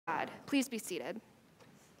God. Please be seated.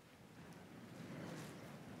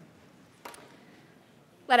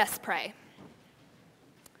 Let us pray.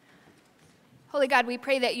 Holy God, we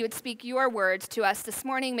pray that you would speak your words to us this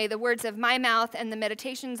morning. May the words of my mouth and the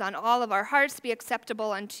meditations on all of our hearts be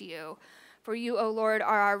acceptable unto you. For you, O Lord,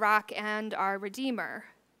 are our rock and our Redeemer.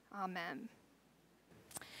 Amen.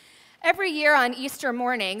 Every year on Easter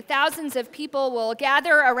morning, thousands of people will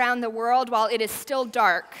gather around the world while it is still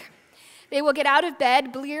dark. They will get out of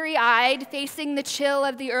bed, bleary-eyed, facing the chill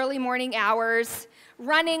of the early morning hours,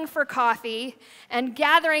 running for coffee, and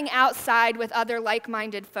gathering outside with other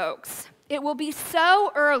like-minded folks. It will be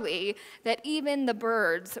so early that even the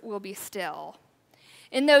birds will be still.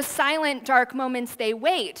 In those silent, dark moments, they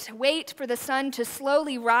wait for the sun to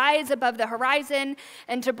slowly rise above the horizon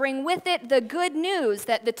and to bring with it the good news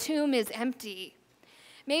that the tomb is empty.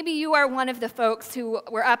 Maybe you are one of the folks who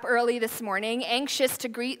were up early this morning, anxious to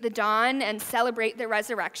greet the dawn and celebrate the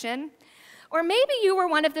resurrection. Or maybe you were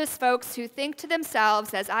one of those folks who think to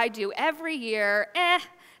themselves, as I do every year,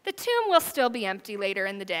 the tomb will still be empty later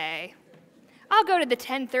in the day. I'll go to the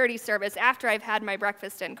 10:30 service after I've had my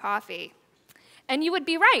breakfast and coffee. And you would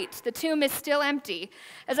be right, the tomb is still empty.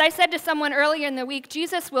 As I said to someone earlier in the week,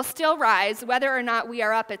 Jesus will still rise whether or not we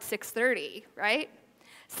are up at 6:30, right?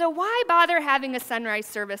 So why bother having a sunrise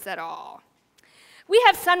service at all? We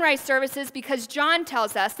have sunrise services because John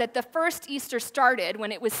tells us that the first Easter started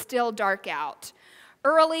when it was still dark out.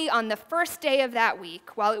 Early on the first day of that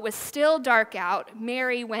week, while it was still dark out,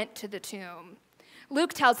 Mary went to the tomb.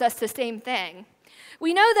 Luke tells us the same thing.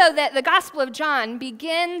 We know, though, that the Gospel of John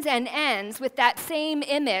begins and ends with that same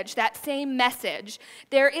image, that same message.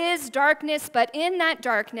 There is darkness, but in that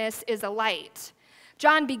darkness is a light.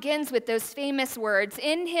 John begins with those famous words,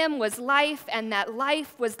 "In him was life, and that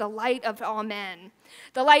life was the light of all men.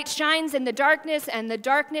 The light shines in the darkness, and the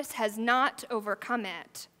darkness has not overcome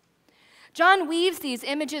it." John weaves these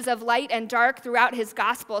images of light and dark throughout his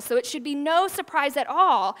gospel, so it should be no surprise at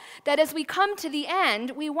all that as we come to the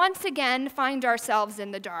end, we once again find ourselves in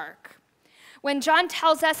the dark. When John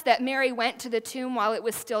tells us that Mary went to the tomb while it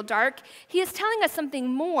was still dark, he is telling us something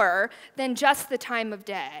more than just the time of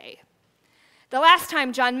day. The last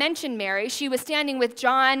time John mentioned Mary, she was standing with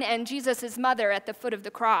John and Jesus' mother at the foot of the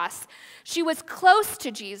cross. She was close to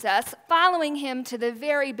Jesus, following him to the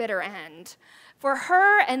very bitter end. For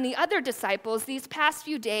her and the other disciples, these past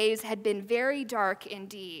few days had been very dark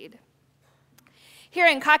indeed. Here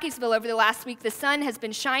in Cockeysville over the last week, the sun has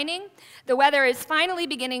been shining. The weather is finally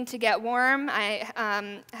beginning to get warm. I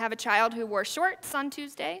have a child who wore shorts on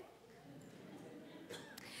Tuesday.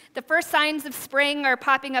 The first signs of spring are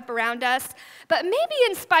popping up around us, but maybe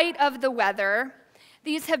in spite of the weather,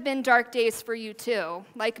 these have been dark days for you too,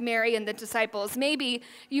 like Mary and the disciples. Maybe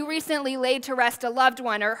you recently laid to rest a loved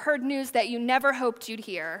one or heard news that you never hoped you'd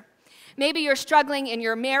hear. Maybe you're struggling in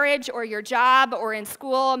your marriage or your job or in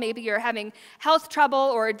school. Maybe you're having health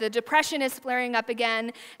trouble or the depression is flaring up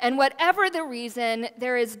again. And whatever the reason,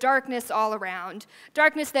 there is darkness all around,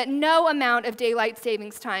 darkness that no amount of daylight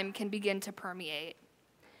savings time can begin to permeate.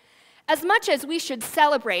 As much as we should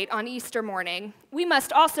celebrate on Easter morning, we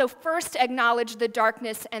must also first acknowledge the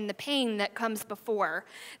darkness and the pain that comes before.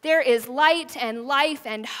 There is light and life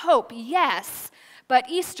and hope, yes, but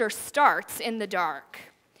Easter starts in the dark.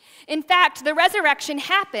 In fact, the resurrection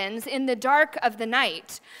happens in the dark of the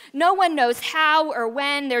night. No one knows how or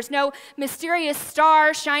when. There's no mysterious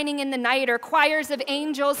star shining in the night or choirs of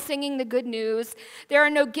angels singing the good news. There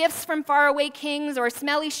are no gifts from faraway kings or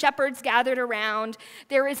smelly shepherds gathered around.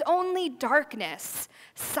 There is only darkness,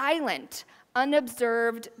 silent,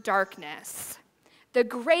 unobserved darkness. The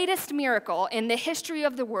greatest miracle in the history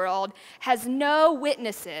of the world has no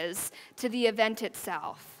witnesses to the event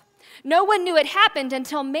itself. No one knew it happened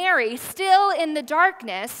until Mary, still in the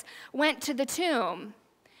darkness, went to the tomb.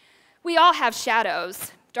 We all have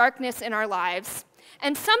shadows, darkness in our lives,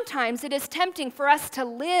 and sometimes it is tempting for us to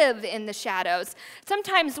live in the shadows.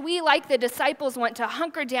 Sometimes we, like the disciples, want to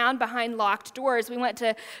hunker down behind locked doors. We want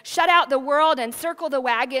to shut out the world and circle the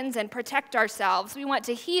wagons and protect ourselves. We want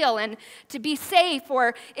to heal and to be safe,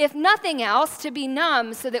 or if nothing else, to be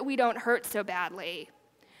numb so that we don't hurt so badly.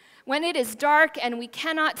 When it is dark and we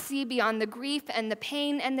cannot see beyond the grief and the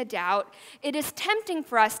pain and the doubt, it is tempting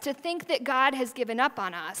for us to think that God has given up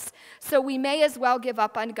on us, so we may as well give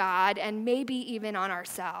up on God and maybe even on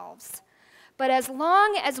ourselves. But as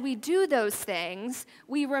long as we do those things,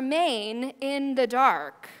 we remain in the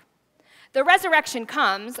dark. The resurrection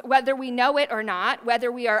comes whether we know it or not, whether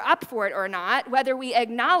we are up for it or not, whether we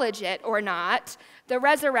acknowledge it or not. The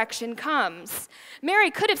resurrection comes. Mary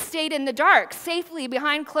could have stayed in the dark, safely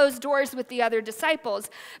behind closed doors with the other disciples,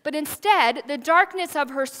 but instead, the darkness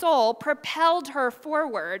of her soul propelled her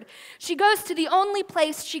forward. She goes to the only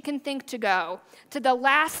place she can think to go, to the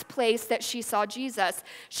last place that she saw Jesus.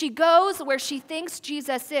 She goes where she thinks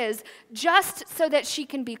Jesus is, just so that she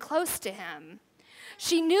can be close to him.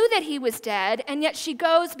 She knew that he was dead, and yet she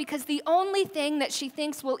goes because the only thing that she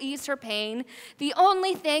thinks will ease her pain, the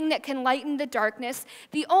only thing that can lighten the darkness,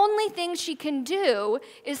 the only thing she can do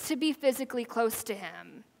is to be physically close to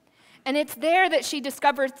him. And it's there that she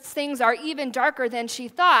discovers things are even darker than she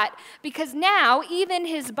thought, because now even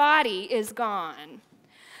his body is gone.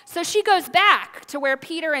 So she goes back to where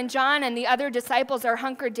Peter and John and the other disciples are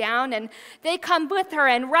hunkered down, and they come with her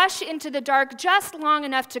and rush into the dark just long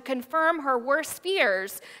enough to confirm her worst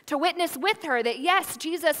fears, to witness with her that, yes,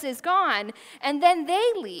 Jesus is gone, and then they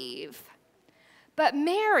leave. But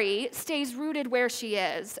Mary stays rooted where she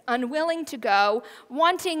is, unwilling to go,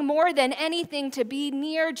 wanting more than anything to be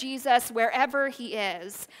near Jesus wherever he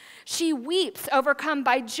is. She weeps, overcome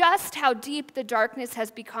by just how deep the darkness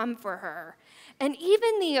has become for her. And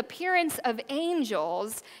even the appearance of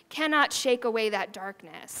angels cannot shake away that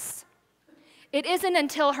darkness. It isn't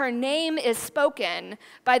until her name is spoken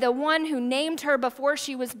by the one who named her before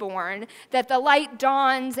she was born that the light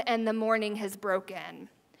dawns and the morning has broken.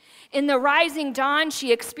 In the rising dawn,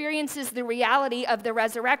 she experiences the reality of the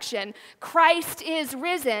resurrection. Christ is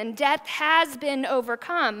risen. Death has been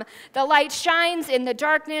overcome. The light shines in the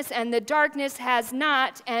darkness, and the darkness has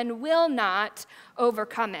not and will not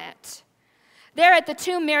overcome it. There at the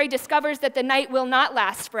tomb, Mary discovers that the night will not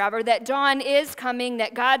last forever, that dawn is coming,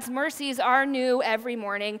 that God's mercies are new every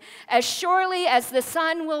morning. As surely as the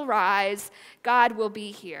sun will rise, God will be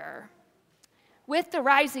here. With the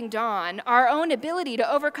rising dawn, our own ability to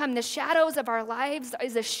overcome the shadows of our lives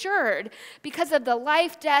is assured because of the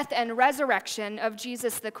life, death, and resurrection of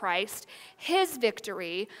Jesus the Christ. His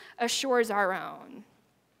victory assures our own.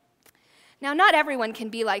 Now, not everyone can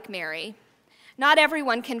be like Mary. Not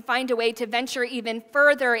everyone can find a way to venture even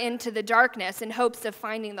further into the darkness in hopes of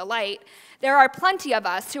finding the light. There are plenty of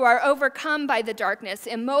us who are overcome by the darkness,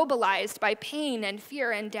 immobilized by pain and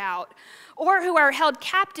fear and doubt, or who are held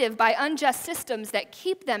captive by unjust systems that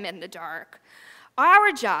keep them in the dark.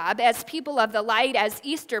 Our job as people of the light, as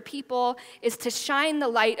Easter people, is to shine the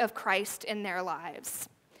light of Christ in their lives.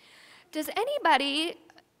 Does anybody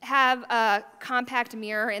have a compact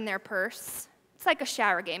mirror in their purse? It's like a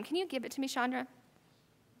shower game. Can you give it to me, Chandra?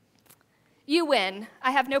 You win. I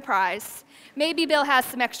have no prize. Maybe Bill has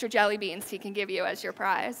some extra jelly beans he can give you as your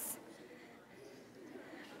prize.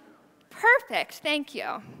 Perfect. Thank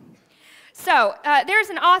you. So there's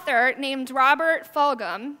an author named Robert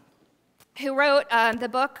Fulghum who wrote the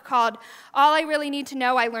book called All I Really Need to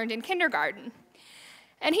Know I Learned in Kindergarten.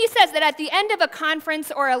 And he says that at the end of a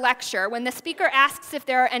conference or a lecture, when the speaker asks if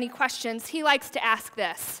there are any questions, he likes to ask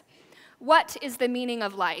this: what is the meaning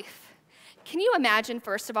of life? Can you imagine,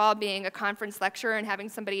 first of all, being a conference lecturer and having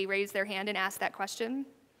somebody raise their hand and ask that question?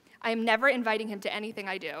 I am never inviting him to anything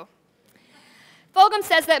I do. Fulghum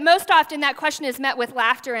says that most often that question is met with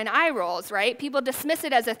laughter and eye rolls, right? People dismiss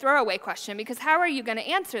it as a throwaway question because how are you going to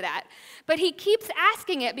answer that? But he keeps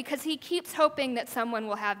asking it because he keeps hoping that someone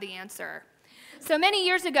will have the answer. So many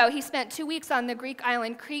years ago, he spent 2 weeks on the Greek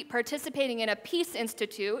island Crete participating in a peace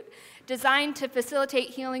institute designed to facilitate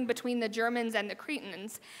healing between the Germans and the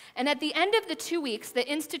Cretans. And at the end of the 2 weeks, the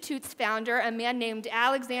institute's founder, a man named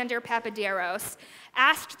Alexander Papadeiros,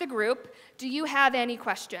 asked the group, "Do you have any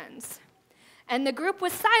questions?" And the group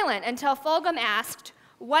was silent until Fulghum asked,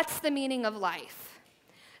 "What's the meaning of life?"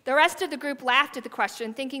 The rest of the group laughed at the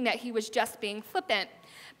question, thinking that he was just being flippant.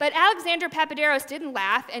 But Alexander Papadeiros didn't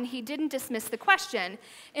laugh, and he didn't dismiss the question.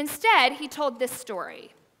 Instead, he told this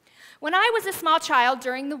story. When I was a small child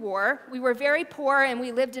during the war, we were very poor and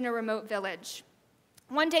we lived in a remote village.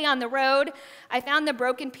 One day on the road, I found the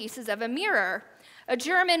broken pieces of a mirror. A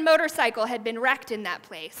German motorcycle had been wrecked in that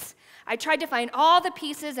place. I tried to find all the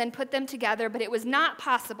pieces and put them together, but it was not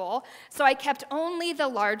possible, so I kept only the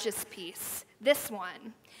largest piece, this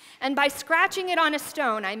one. And by scratching it on a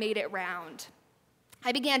stone, I made it round.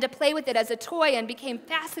 I began to play with it as a toy and became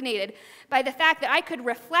fascinated by the fact that I could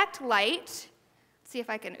reflect light. See if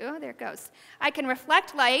I can, oh, there it goes. I can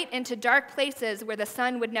reflect light into dark places where the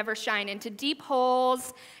sun would never shine, into deep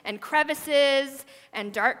holes and crevices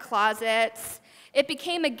and dark closets. It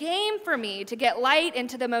became a game for me to get light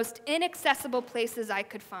into the most inaccessible places I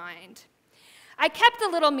could find. I kept the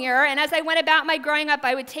little mirror, and as I went about my growing up,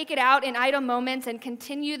 I would take it out in idle moments and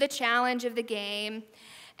continue the challenge of the game.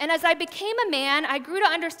 And as I became a man, I grew to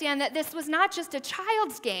understand that this was not just a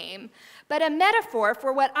child's game, but a metaphor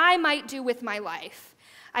for what I might do with my life.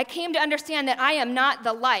 I came to understand that I am not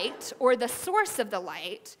the light or the source of the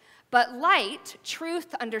light, but light,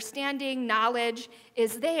 truth, understanding, knowledge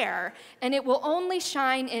is there, and it will only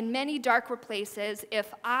shine in many darker places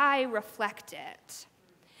if I reflect it.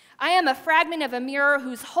 I am a fragment of a mirror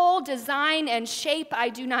whose whole design and shape I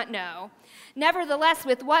do not know. Nevertheless,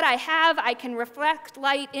 with what I have, I can reflect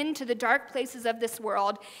light into the dark places of this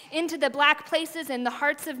world, into the black places in the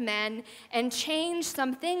hearts of men, and change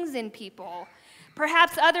some things in people.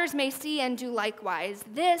 Perhaps others may see and do likewise.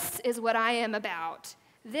 This is what I am about.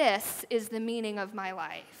 This is the meaning of my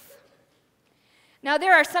life. Now,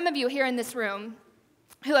 there are some of you here in this room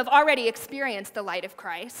who have already experienced the light of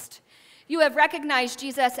Christ. You have recognized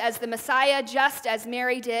Jesus as the Messiah just as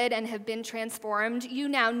Mary did and have been transformed. You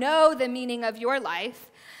now know the meaning of your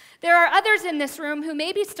life. There are others in this room who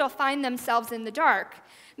maybe still find themselves in the dark.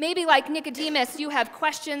 Maybe like Nicodemus, you have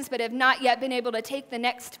questions but have not yet been able to take the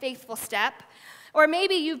next faithful step. Or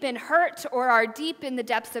maybe you've been hurt or are deep in the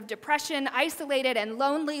depths of depression, isolated and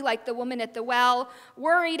lonely like the woman at the well,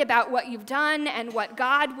 worried about what you've done and what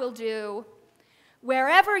God will do.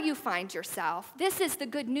 Wherever you find yourself, this is the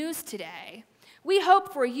good news today. We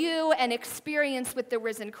hope for you an experience with the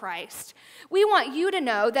risen Christ. We want you to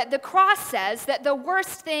know that the cross says that the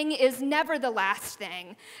worst thing is never the last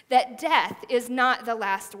thing, that death is not the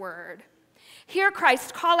last word. Hear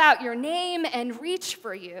Christ call out your name and reach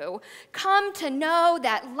for you. Come to know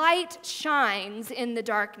that light shines in the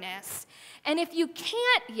darkness. And if you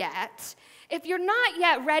can't yet, if you're not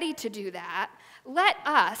yet ready to do that, let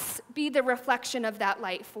us be the reflection of that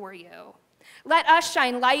light for you. Let us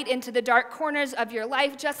shine light into the dark corners of your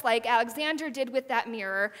life, just like Alexander did with that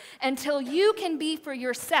mirror, until you can be for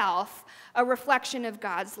yourself a reflection of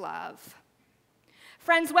God's love.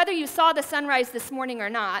 Friends, whether you saw the sunrise this morning or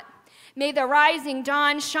not, may the rising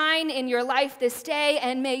dawn shine in your life this day,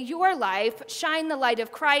 and may your life shine the light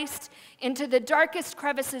of Christ into the darkest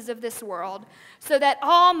crevices of this world, so that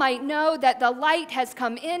all might know that the light has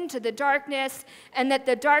come into the darkness, and that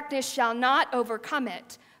the darkness shall not overcome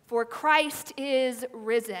it, for Christ is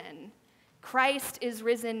risen. Christ is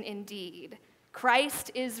risen indeed.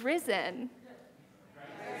 Christ is risen.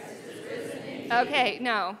 Christ is risen indeed. Okay,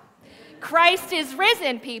 no. Christ is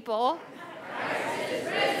risen, people. Christ is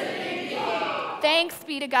risen indeed. Thanks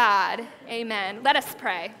be to God. Amen. Let us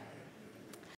pray.